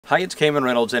Hi, it's Kamon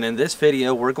Reynolds, and in this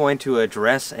video we're going to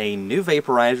address a new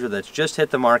vaporizer that's just hit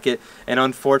the market, and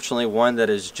unfortunately one that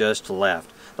has just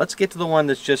left. Let's get to the one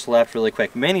that's just left really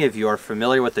quick. Many of you are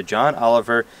familiar with the John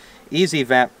Oliver Easy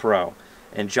Vap Pro,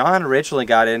 and John originally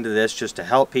got into this just to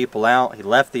help people out. He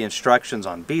left the instructions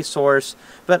on BeSource,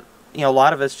 but a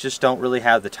lot of us just don't really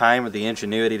have the time or the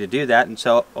ingenuity to do that, and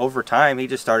so over time he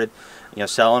just started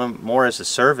selling them more as a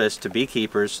service to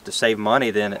beekeepers to save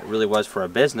money than it really was for a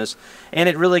business, and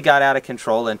it really got out of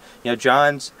control. And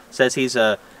John says he's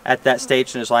at that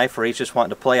stage in his life where he's just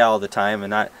wanting to play all the time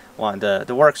and not wanting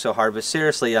to work so hard. But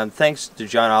seriously, thanks to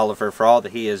John Oliver for all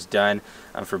that he has done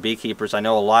for beekeepers. I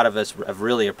know a lot of us have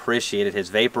really appreciated his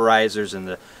vaporizers and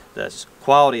the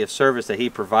quality of service that he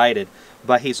provided,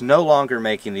 but he's no longer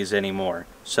making these anymore.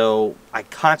 So I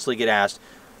constantly get asked,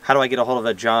 how do I get a hold of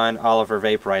a John Oliver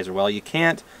vaporizer? Well, you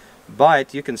can't,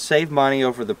 but you can save money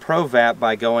over the Pro Vap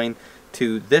by going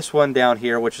to this one down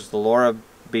here, which is the Lorob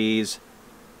Bees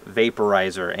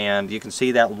Vaporizer, and you can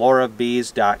see that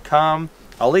lorobbees.com.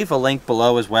 I'll leave a link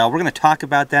below as well. We're going to talk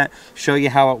about that, show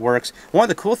you how it works. One of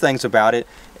the cool things about it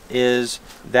is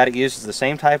that it uses the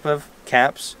same type of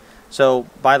caps. So,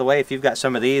 by the way, if you've got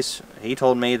some of these, he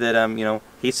told me that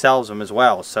he sells them as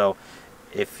well. So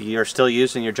if you're still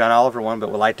using your John Oliver one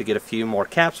but would like to get a few more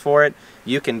caps for it,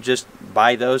 you can just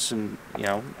buy those and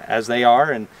as they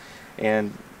are,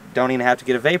 and don't even have to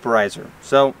get a vaporizer.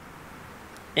 So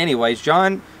anyways,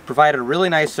 John provided a really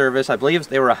nice service. I believe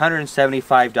they were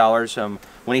 $175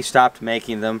 when he stopped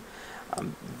making them.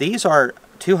 These are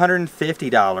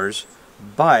 $250,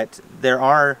 but there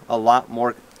are a lot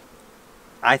more.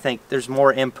 I think there's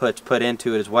more inputs put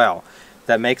into it as well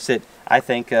that makes it, I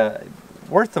think,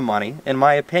 worth the money, in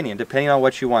my opinion, depending on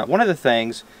what you want. One of the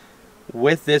things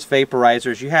with this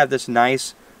vaporizer is you have this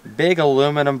nice big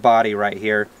aluminum body right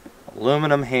here,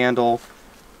 aluminum handle.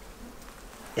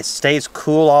 It stays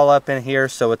cool all up in here,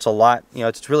 so it's a lot,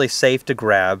 it's really safe to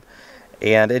grab,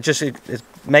 and it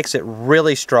makes it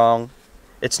really strong.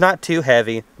 It's not too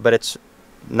heavy, but it's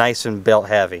nice and built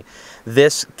heavy.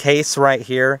 This case right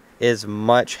here is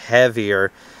much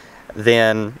heavier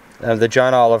than the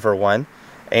John Oliver one,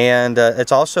 and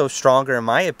it's also stronger, in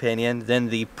my opinion, than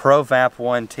the Pro Vap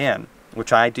 110,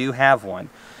 which I do have one.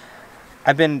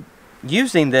 I've been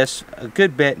using this a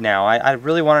good bit now. I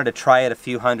really wanted to try it a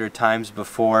few hundred times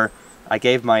before I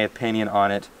gave my opinion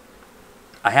on it.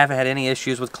 I haven't had any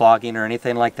issues with clogging or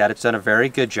anything like that. It's done a very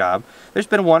good job. There's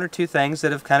been one or two things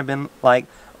that have kind of been like,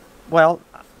 well,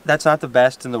 that's not the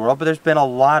best in the world, but there's been a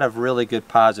lot of really good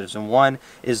positives, and one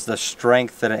is the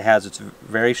strength that it has. It's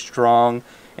very strong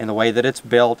in the way that it's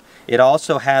built. It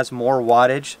also has more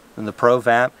wattage than the Pro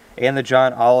Vap and the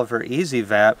John Oliver Easy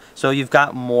Vap, so you've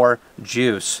got more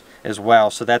juice as well,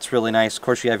 so that's really nice. Of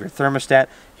course, you have your thermostat.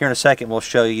 Here in a second we'll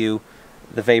show you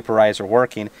the vaporizer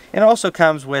working. And it also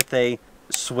comes with a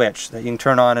switch that you can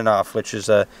turn on and off, which is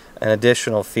an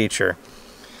additional feature.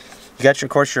 You got, of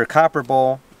course, your copper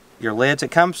bowl, your lids. It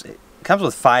comes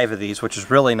with 5 of these, which is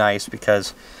really nice,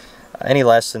 because any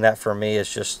less than that for me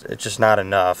is just not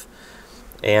enough.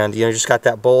 And you just got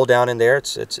that bowl down in there.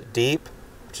 It's deep,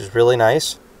 which is really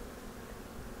nice.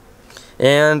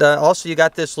 And also you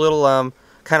got this little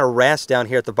kind of rest down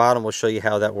here at the bottom. We'll show you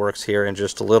how that works here in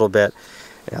just a little bit.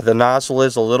 The nozzle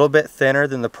is a little bit thinner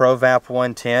than the Pro Vap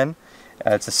 110.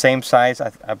 It's the same size,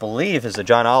 I believe, as the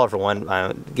John Oliver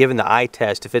one. Given the eye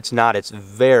test, if it's not, it's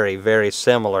very, very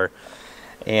similar.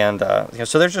 And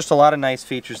so there's just a lot of nice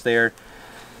features there.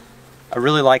 I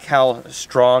really like how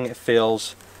strong it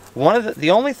feels. The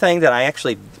only thing that I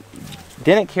actually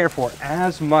didn't care for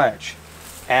as much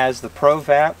as the Pro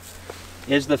Vap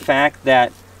is the fact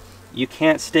that you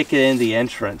can't stick it in the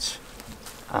entrance.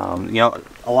 A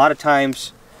lot of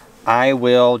times I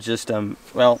will just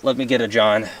well, let me get the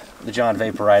John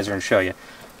vaporizer and show you.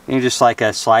 You just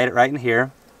slide it right in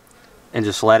here and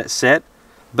just let it sit.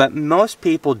 But most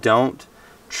people don't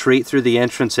treat through the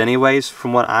entrance anyways.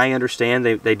 From what I understand,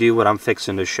 they do what I'm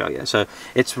fixing to show you. So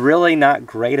it's really not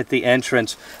great at the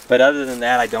entrance, but other than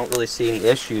that, I don't really see any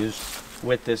issues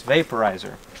with this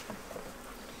vaporizer.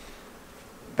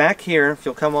 Back here, if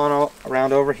you'll come on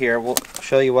around over here, we'll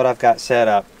show you what I've got set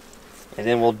up, and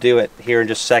then we'll do it here in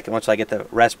just a second once I get the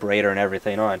respirator and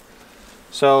everything on.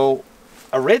 So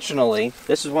originally,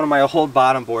 this is one of my old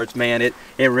bottom boards. Man, it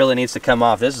really needs to come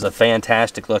off. This is a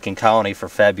fantastic looking colony for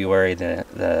February the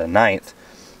 9th.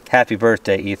 Happy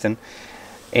birthday, Ethan.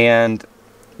 And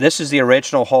this is the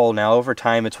original hole. Now over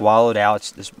time it's wallowed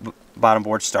out. This bottom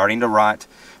board's starting to rot.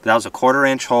 But that was a 1/4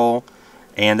 inch hole,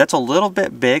 and that's a little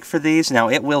bit big for these. Now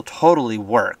it will totally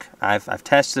work. I've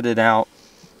tested it out.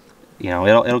 you know,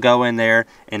 it'll go in there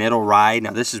and it'll ride.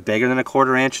 Now this is bigger than a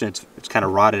 1/4 inch, and it's kind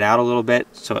of rotted out a little bit,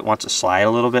 so it wants to slide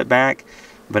a little bit back,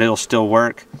 but it'll still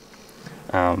work.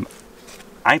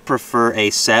 I prefer a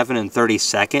 7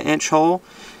 32 inch hole,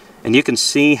 and you can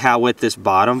see how with this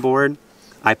bottom board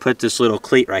I put this little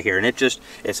cleat right here, and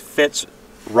it fits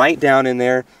right down in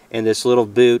there, and this little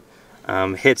boot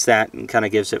hits that and kind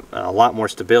of gives it a lot more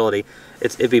stability.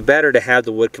 It'd be better to have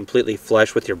the wood completely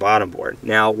flush with your bottom board.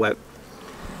 Now what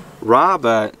Rob,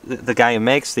 the guy who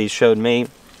makes these, showed me,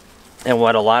 and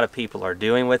what a lot of people are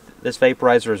doing with this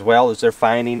vaporizer as well, is they're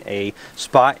finding a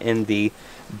spot in the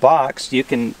box. You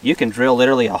can drill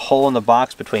literally a hole in the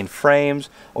box between frames,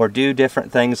 or do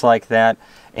different things like that,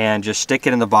 and just stick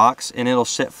it in the box and it'll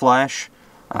sit flush.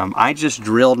 I just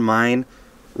drilled mine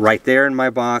right there in my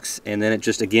box, and then it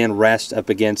just again rests up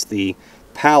against the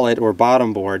pallet or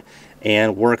bottom board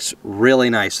and works really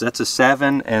nice. So that's a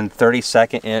 7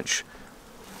 32 inch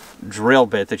drill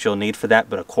bit that you'll need for that,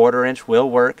 but a 1/4 inch will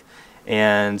work.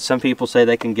 And some people say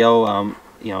they can go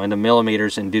you know, into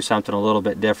millimeters and do something a little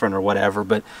bit different or whatever,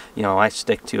 but you know, I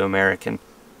stick to American.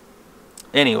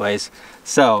 Anyways,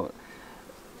 so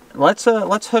let's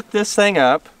hook this thing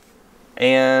up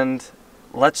and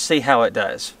let's see how it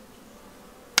does.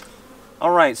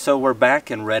 Alright, so we're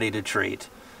back and ready to treat.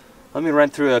 Let me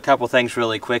run through a couple things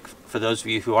really quick for those of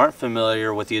you who aren't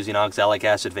familiar with using oxalic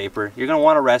acid vapor. You're going to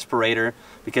want a respirator,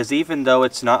 because even though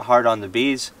it's not hard on the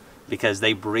bees, because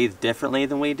they breathe differently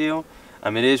than we do,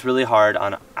 it is really hard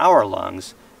on our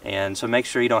lungs, and so make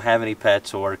sure you don't have any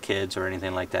pets or kids or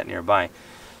anything like that nearby.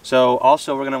 So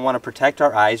also we're going to want to protect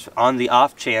our eyes on the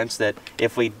off chance that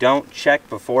if we don't check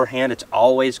beforehand. It's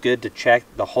always good to check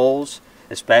the holes,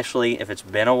 especially if it's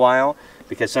been a while,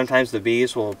 because sometimes the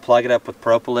bees will plug it up with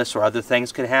propolis or other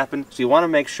things could happen. So you want to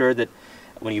make sure that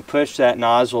when you push that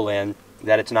nozzle in,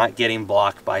 that it's not getting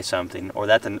blocked by something, or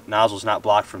that the nozzle's not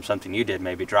blocked from something you did,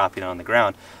 maybe dropping on the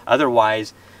ground.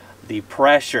 Otherwise, the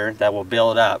pressure that will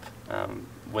build up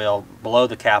will blow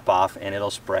the cap off, and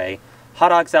it'll spray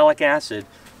hot oxalic acid,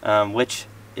 which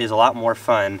is a lot more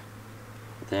fun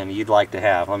than you'd like to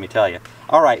have, let me tell you.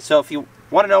 Alright, so if you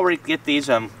want to know where you get these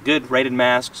good rated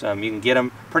masks, you can get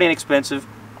them pretty inexpensive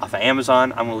off of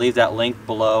Amazon. I'm going to leave that link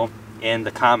below in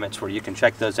the comments where you can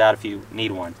check those out if you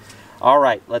need one.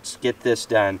 Alright, let's get this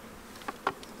done.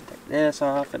 Take this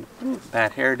off, and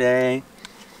bad hair day.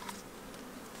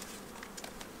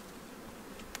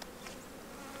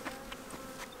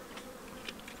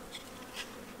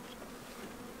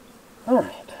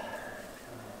 Alright.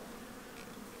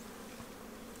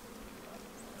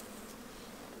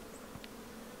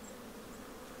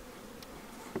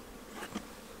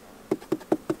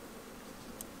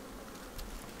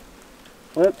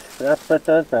 Whoops, let's put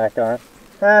those back on.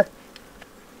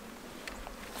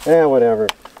 Yeah, whatever.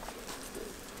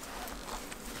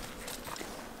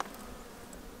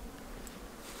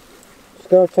 Let's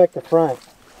go check the front.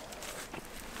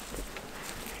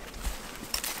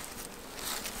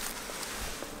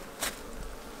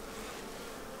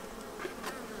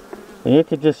 You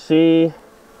can just see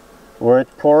where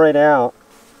it's pouring out.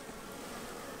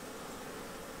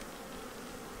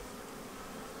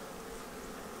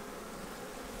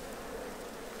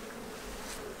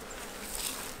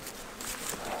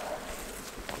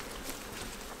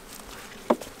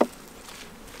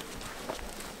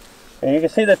 And you can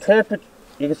see the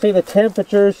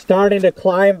temperature starting to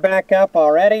climb back up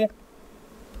already.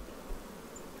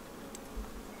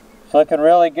 It's looking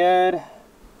really good.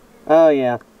 Oh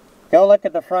yeah. Go look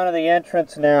at the front of the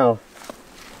entrance now.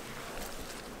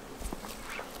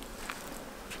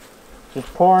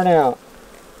 Just pouring out.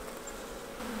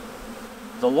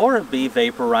 The Lorob Bee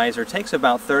Vaporizer takes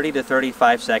about 30 to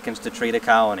 35 seconds to treat a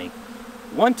colony.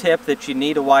 One tip that you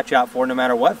need to watch out for no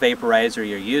matter what vaporizer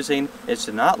you're using is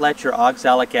to not let your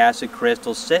oxalic acid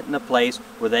crystals sit in a place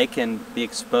where they can be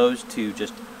exposed to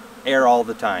just air all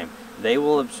the time. They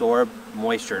will absorb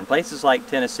moisture. In places like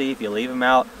Tennessee, if you leave them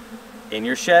out in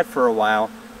your shed for a while,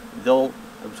 they'll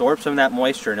absorb some of that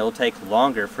moisture, and it'll take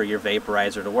longer for your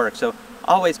vaporizer to work. So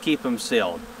always keep them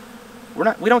sealed.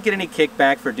 We don't get any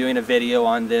kickback for doing a video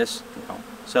on this,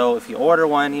 so if you order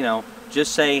one,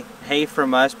 just say hey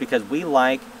from us, because we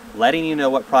like letting you know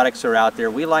what products are out there.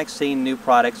 We like seeing new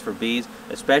products for bees,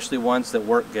 especially ones that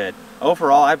work good.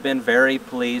 Overall, I've been very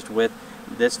pleased with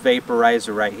this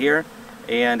vaporizer right here,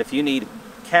 and if you need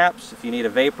caps, if you need a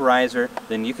vaporizer,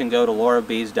 then you can go to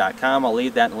lorobbees.com. I'll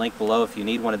leave that link below. If you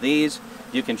need one of these,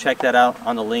 you can check that out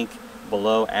on the link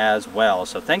below as well.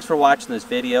 So thanks for watching this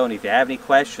video, and if you have any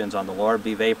questions on the Lorob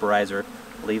Bee Vaporizer,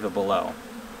 leave it below.